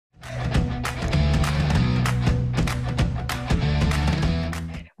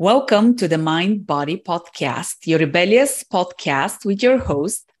Welcome to the Mind Body Podcast, your rebellious podcast with your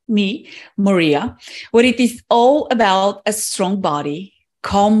host, me, Maria, where it is all about a strong body,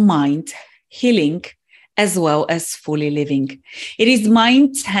 calm mind, healing, as well as fully living. It is my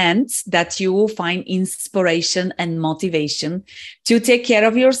intent that you will find inspiration and motivation to take care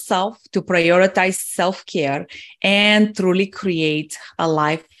of yourself, to prioritize self-care, and truly create a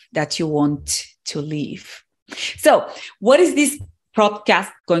life that you want to live. So, what is this podcast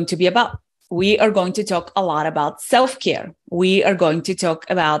going to be about? We are going to talk a lot about self-care. We are going to talk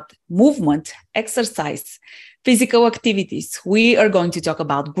about movement, exercise, physical activities. We are going to talk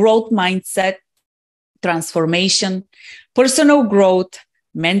about growth mindset, transformation, personal growth,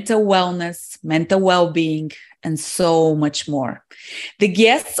 mental wellness, mental well-being, and so much more. The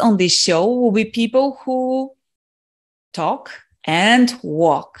guests on this show will be people who talk and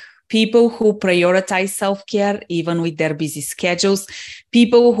walk. People who prioritize self-care even with their busy schedules,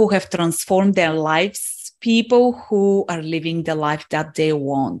 people who have transformed their lives, people who are living the life that they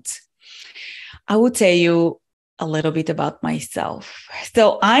want. I will tell you a little bit about myself.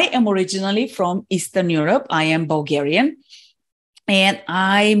 So I am originally from Eastern Europe. I am Bulgarian. And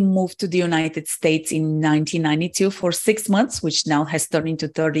I moved to the United States in 1992 for 6 months, which now has turned into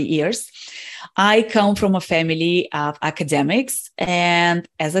 30 years. I come from a family of academics. And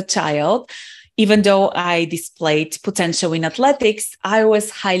as a child, even though I displayed potential in athletics, I was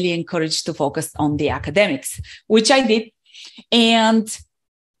highly encouraged to focus on the academics, which I did. And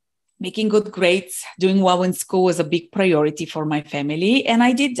making good grades, doing well in school was a big priority for my family. And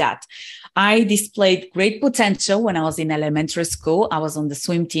I did that. I displayed great potential when I was in elementary school. I was on the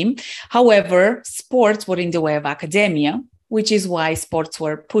swim team. However, sports were in the way of academia, which is why sports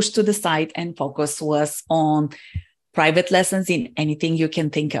were pushed to the side and focus was on private lessons in anything you can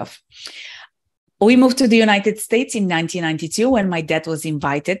think of. We moved to the United States in 1992 when my dad was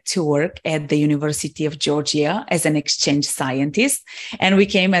invited to work at the University of Georgia as an exchange scientist. And we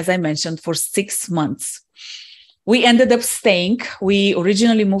came, as I mentioned, for 6 months. We ended up staying. We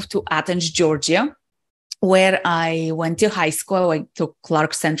originally moved to Athens, Georgia, where I went to high school. I went to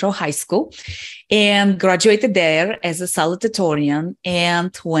Clark Central High School and graduated there as a salutatorian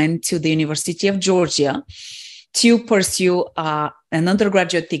and went to the University of Georgia to pursue an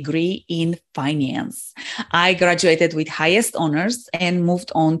undergraduate degree in finance. I graduated with highest honors and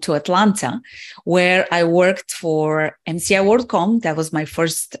moved on to Atlanta, where I worked for MCI WorldCom. That was my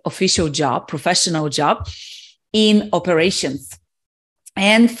first official job, professional job in operations.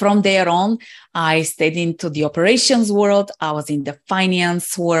 And from there on, I stayed into the operations world. I was in the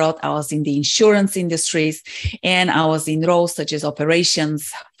finance world. I was in the insurance industries, and I was in roles such as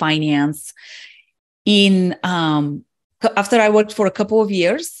operations, finance. After I worked for a couple of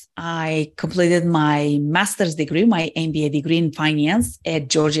years, I completed my master's degree, my MBA degree in finance at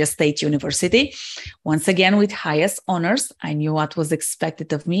Georgia State University. Once again, with highest honors. I knew what was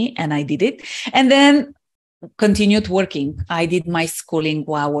expected of me, and I did it. And then continued working. I did my schooling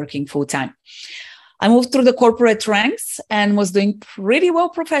while working full-time. I moved through the corporate ranks and was doing pretty well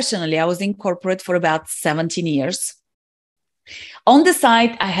professionally. I was in corporate for about 17 years. On the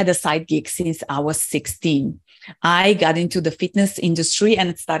side, I had a side gig since I was 16. I got into the fitness industry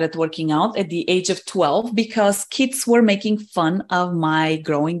and started working out at the age of 12 because kids were making fun of my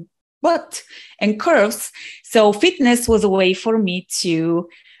growing butt and curves. So fitness was a way for me to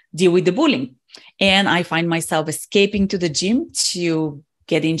deal with the bullying. And I find myself escaping to the gym to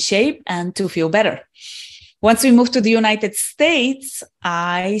get in shape and to feel better. Once we moved to the United States,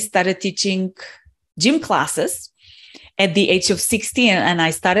 I started teaching gym classes at the age of 16. And I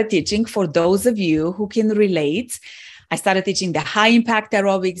started teaching, for those of you who can relate, I started teaching the high impact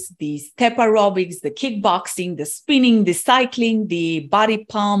aerobics, the step aerobics, the kickboxing, the spinning, the cycling, the body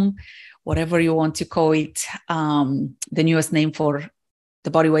pump, whatever you want to call it. The newest name for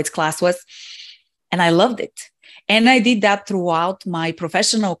the body weights class was. And I loved it. And I did that throughout my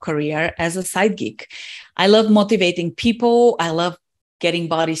professional career as a side gig. I love motivating people. I love getting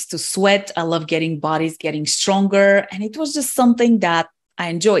bodies to sweat. I love getting bodies getting stronger. And it was just something that I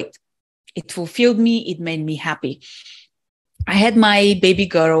enjoyed. It fulfilled me. It made me happy. I had my baby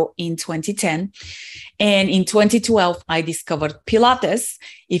girl in 2010. And in 2012, I discovered Pilates,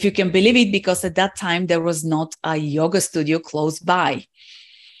 if you can believe it, because at that time, there was not a yoga studio close by.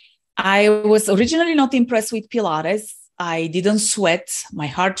 I was originally not impressed with Pilates. I didn't sweat. My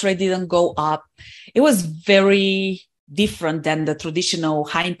heart rate didn't go up. It was very different than the traditional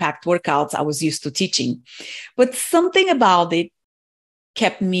high-impact workouts I was used to teaching. But something about it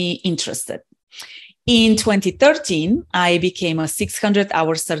kept me interested. In 2013, I became a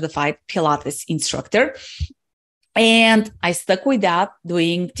 600-hour certified Pilates instructor. And I stuck with that,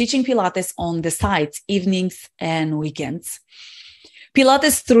 teaching Pilates on the side, evenings and weekends.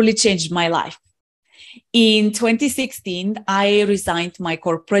 Pilates truly changed my life. In 2016, I resigned my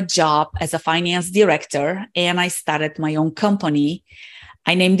corporate job as a finance director and I started my own company.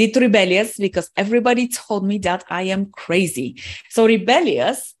 I named it Rebellious because everybody told me that I am crazy. So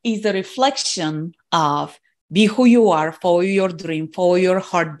Rebellious is a reflection of be who you are, follow your dream, follow your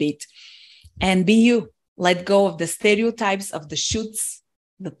heartbeat, and be you. Let go of the stereotypes of the shoulds,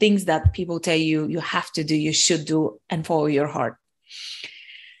 the things that people tell you you have to do, you should do, and follow your heart.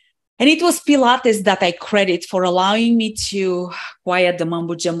 And it was Pilates that I credit for allowing me to quiet the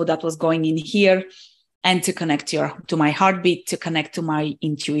mumbo jumbo that was going in here and to connect to my heartbeat, to connect to my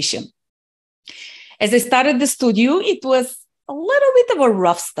intuition. As I started the studio, it was a little bit of a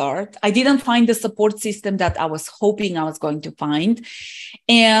rough start. I didn't find the support system that I was hoping I was going to find.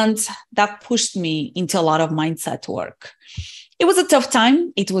 And that pushed me into a lot of mindset work. It was a tough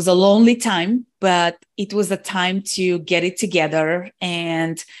time. It was a lonely time, but it was a time to get it together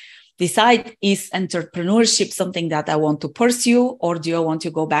and decide, is entrepreneurship something that I want to pursue, or do I want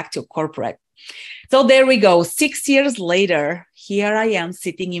to go back to corporate? So there we go. 6 years later, here I am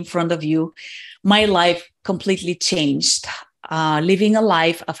sitting in front of you. My life completely changed, living a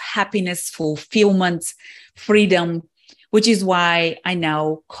life of happiness, fulfillment, freedom, which is why I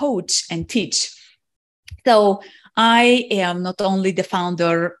now coach and teach. So I am not only the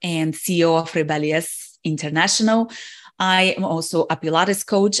founder and CEO of Rebellious International, I am also a Pilates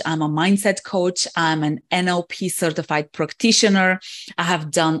coach. I'm a mindset coach. I'm an NLP certified practitioner. I have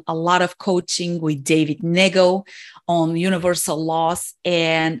done a lot of coaching with David Nagle on universal laws.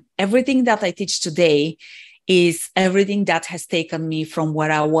 And everything that I teach today is everything that has taken me from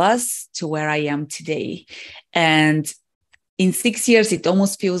where I was to where I am today. And in 6 years, it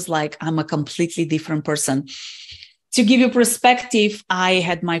almost feels like I'm a completely different person. To give you perspective, I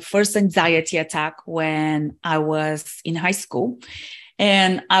had my first anxiety attack when I was in high school.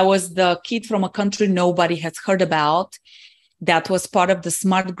 And I was the kid from a country nobody has heard about that was part of the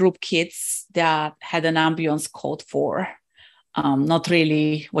smart group kids that had an ambience called for. Not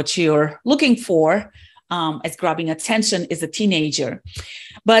really what you're looking for as grabbing attention as a teenager.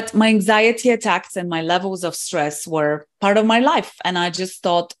 But my anxiety attacks and my levels of stress were part of my life. And I just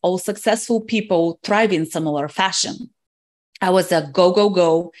thought all successful people thrive in similar fashion. I was a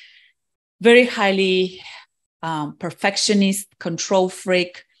go, very highly perfectionist, control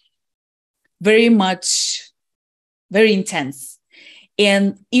freak, very intense.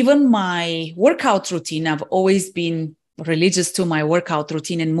 And even my workout routine, I've always been religious to my workout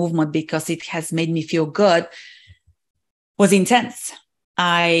routine and movement because it has made me feel good, was intense.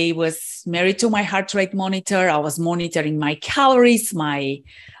 I was married to my heart rate monitor. I was monitoring my calories, my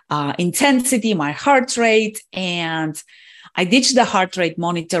intensity, my heart rate. And I ditched the heart rate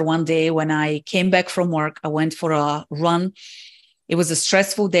monitor one day when I came back from work. I went for a run. It was a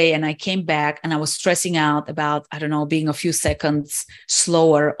stressful day and I came back and I was stressing out about, being a few seconds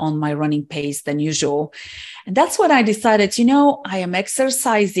slower on my running pace than usual. And that's when I decided, I am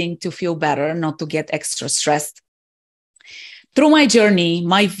exercising to feel better, not to get extra stressed. Through my journey,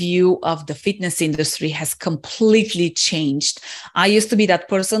 my view of the fitness industry has completely changed. I used to be that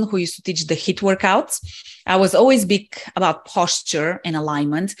person who used to teach the HIIT workouts. I was always big about posture and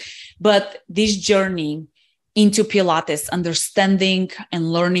alignment, but this journey into Pilates, understanding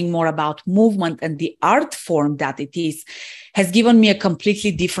and learning more about movement and the art form that it is, has given me a completely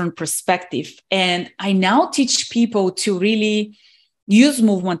different perspective. And I now teach people to really use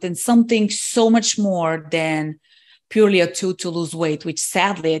movement in something so much more than purely a tool to lose weight, which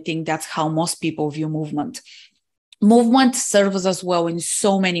sadly, I think that's how most people view movement. Movement serves us well in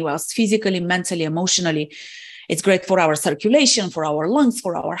so many ways, physically, mentally, emotionally. It's great for our circulation, for our lungs,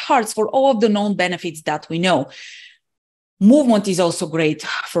 for our hearts, for all of the known benefits that we know. Movement is also great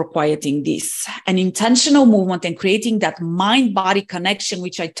for quieting this. An intentional movement and creating that mind-body connection,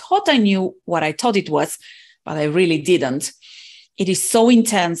 which I thought I knew what I thought it was, but I really didn't. It is so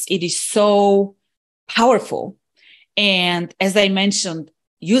intense. It is so powerful. And as I mentioned,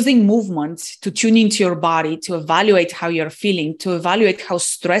 using movement to tune into your body, to evaluate how you're feeling, to evaluate how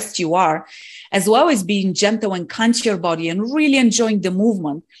stressed you are, as well as being gentle and kind to your body and really enjoying the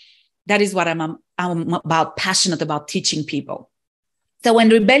movement. That is what I'm about, passionate about teaching people. So when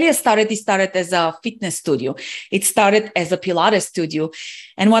Rebellious started, it started as a fitness studio. It started as a Pilates studio.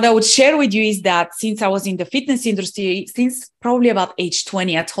 And what I would share with you is that since I was in the fitness industry, since probably about age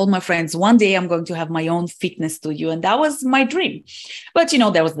 20, I told my friends, one day I'm going to have my own fitness studio. And that was my dream. But,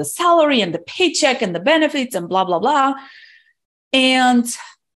 there was the salary and the paycheck and the benefits and blah, blah, blah. And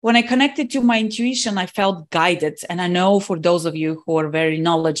when I connected to my intuition, I felt guided. And I know for those of you who are very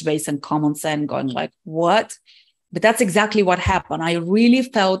knowledge-based and common sense going like, what? But that's exactly what happened. I really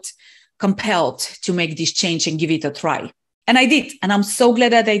felt compelled to make this change and give it a try. And I did. And I'm so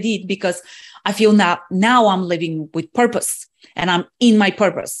glad that I did, because I feel now I'm living with purpose and I'm in my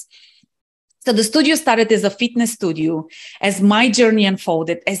purpose. So the studio started as a fitness studio. As my journey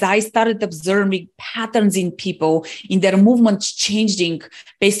unfolded, as I started observing patterns in people, in their movements changing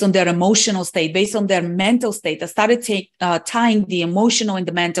based on their emotional state, based on their mental state, I started tying the emotional and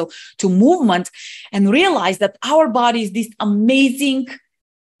the mental to movement, and realized that our body is this amazing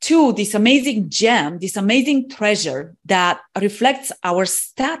tool, this amazing gem, this amazing treasure that reflects our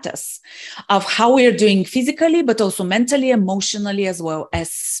status of how we are doing physically, but also mentally, emotionally, as well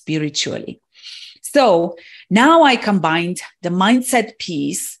as spiritually. So now I combined the mindset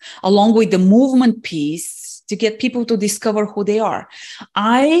piece along with the movement piece to get people to discover who they are.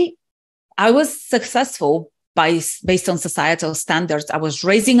 I was successful based on societal standards. I was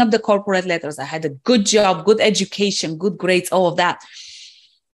raising up the corporate letters. I had a good job, good education, good grades, all of that.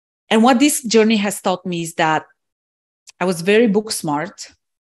 And what this journey has taught me is that I was very book smart.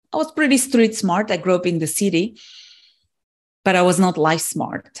 I was pretty street smart. I grew up in the city, but I was not life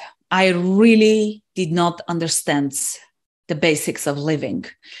smart. I really did not understand the basics of living.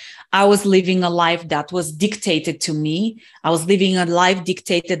 I was living a life that was dictated to me. I was living a life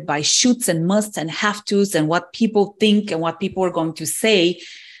dictated by shoulds and musts and have tos and what people think and what people are going to say,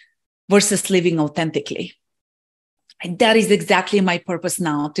 versus living authentically. And that is exactly my purpose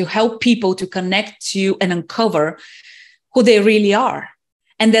now, to help people to connect to and uncover who they really are,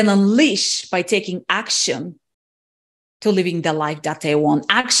 and then unleash by taking action to living the life that they want.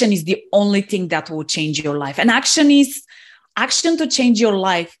 Action is the only thing that will change your life. And action to change your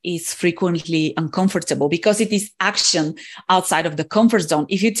life is frequently uncomfortable, because it is action outside of the comfort zone.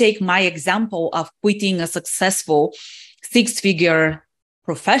 If you take my example of quitting a successful 6-figure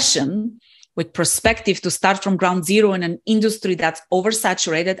profession with perspective to start from ground zero in an industry that's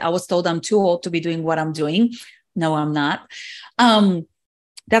oversaturated, I was told I'm too old to be doing what I'm doing. No, I'm not.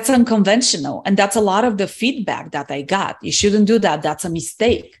 That's unconventional. And that's a lot of the feedback that I got. You shouldn't do that. That's a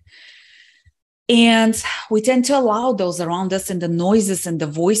mistake. And we tend to allow those around us and the noises and the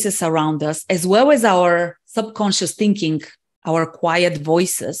voices around us, as well as our subconscious thinking, our quiet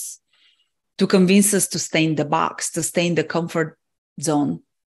voices, to convince us to stay in the box, to stay in the comfort zone.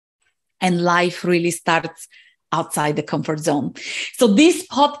 And life really starts outside the comfort zone. So this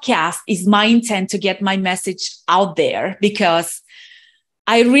podcast is my intent to get my message out there, because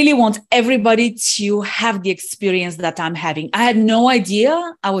I really want everybody to have the experience that I'm having. I had no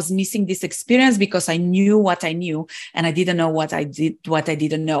idea I was missing this experience, because I knew what I knew and I didn't know what I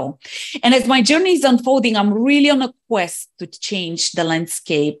didn't know. And as my journey is unfolding, I'm really on a quest to change the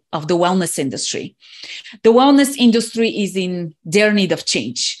landscape of the wellness industry. The wellness industry is in dire need of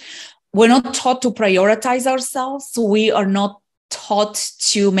change. We're not taught to prioritize ourselves. We are not taught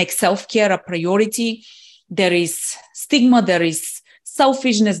to make self-care a priority. There is stigma, there is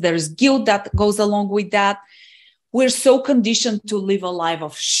selfishness, there is guilt that goes along with that. We're so conditioned to live a life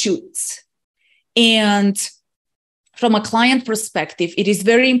of shoulds. And from a client perspective, it is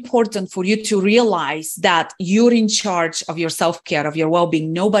very important for you to realize that you're in charge of your self-care, of your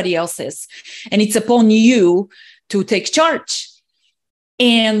well-being. Nobody else is. And it's upon you to take charge.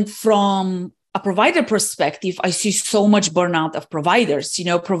 And from a provider perspective, I see so much burnout of providers.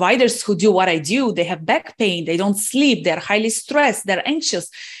 Providers who do what I do, they have back pain, they don't sleep, they're highly stressed, they're anxious.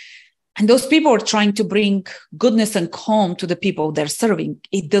 And those people are trying to bring goodness and calm to the people they're serving.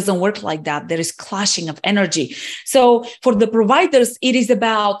 It doesn't work like that. There is clashing of energy. So for the providers, it is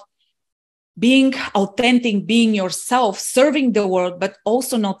about being authentic, being yourself, serving the world, but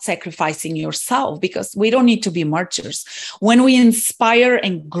also not sacrificing yourself, because we don't need to be martyrs. When we inspire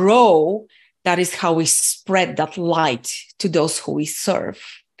and grow, that is how we spread that light to those who we serve.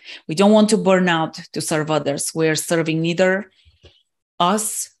 We don't want to burn out to serve others. We're serving neither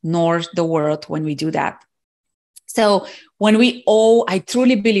us nor the world when we do that. So I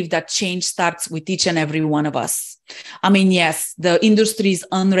truly believe that change starts with each and every one of us. I mean, yes, the industry is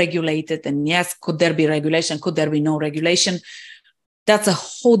unregulated, and yes, could there be regulation? Could there be no regulation? That's a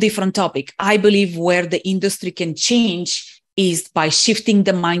whole different topic. I believe where the industry can change is by shifting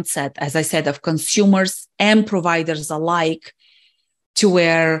the mindset, as I said, of consumers and providers alike, to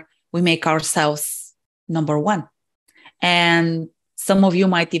where we make ourselves number one. And some of you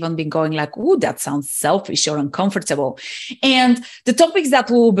might even be going like, "Ooh, that sounds selfish or uncomfortable." And the topics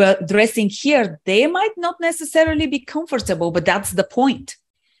that we'll be addressing here, they might not necessarily be comfortable, but that's the point.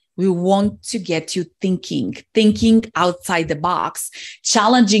 We want to get you thinking outside the box,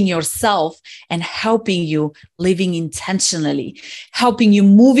 challenging yourself and helping you living intentionally, helping you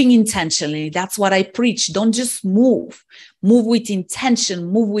moving intentionally. That's what I preach. Don't just move with intention,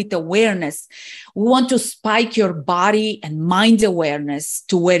 move with awareness. We want to spike your body and mind awareness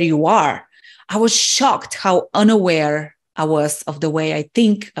to where you are. I was shocked how unaware I was of the way I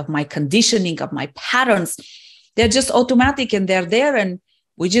think, of my conditioning, of my patterns. They're just automatic and they're there, and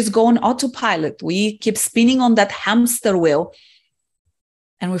we just go on autopilot. We keep spinning on that hamster wheel,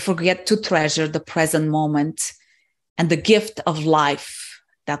 and we forget to treasure the present moment and the gift of life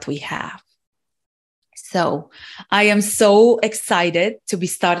that we have. So I am so excited to be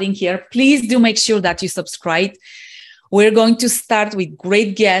starting here. Please do make sure that you subscribe. We're going to start with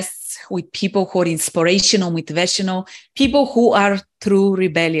great guests, with people who are inspirational, motivational, people who are true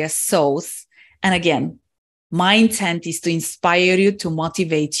rebellious souls. And again, my intent is to inspire you, to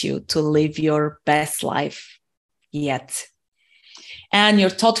motivate you to live your best life yet. And your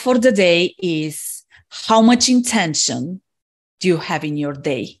thought for the day is, how much intention do you have in your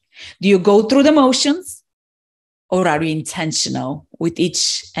day? Do you go through the motions, or are you intentional with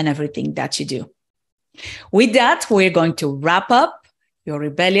each and everything that you do? With that, we're going to wrap up your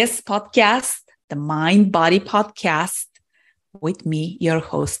Rebellious Podcast, the Mind Body Podcast, with me, your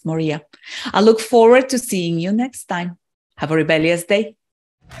host, Maria. I look forward to seeing you next time. Have a rebellious day.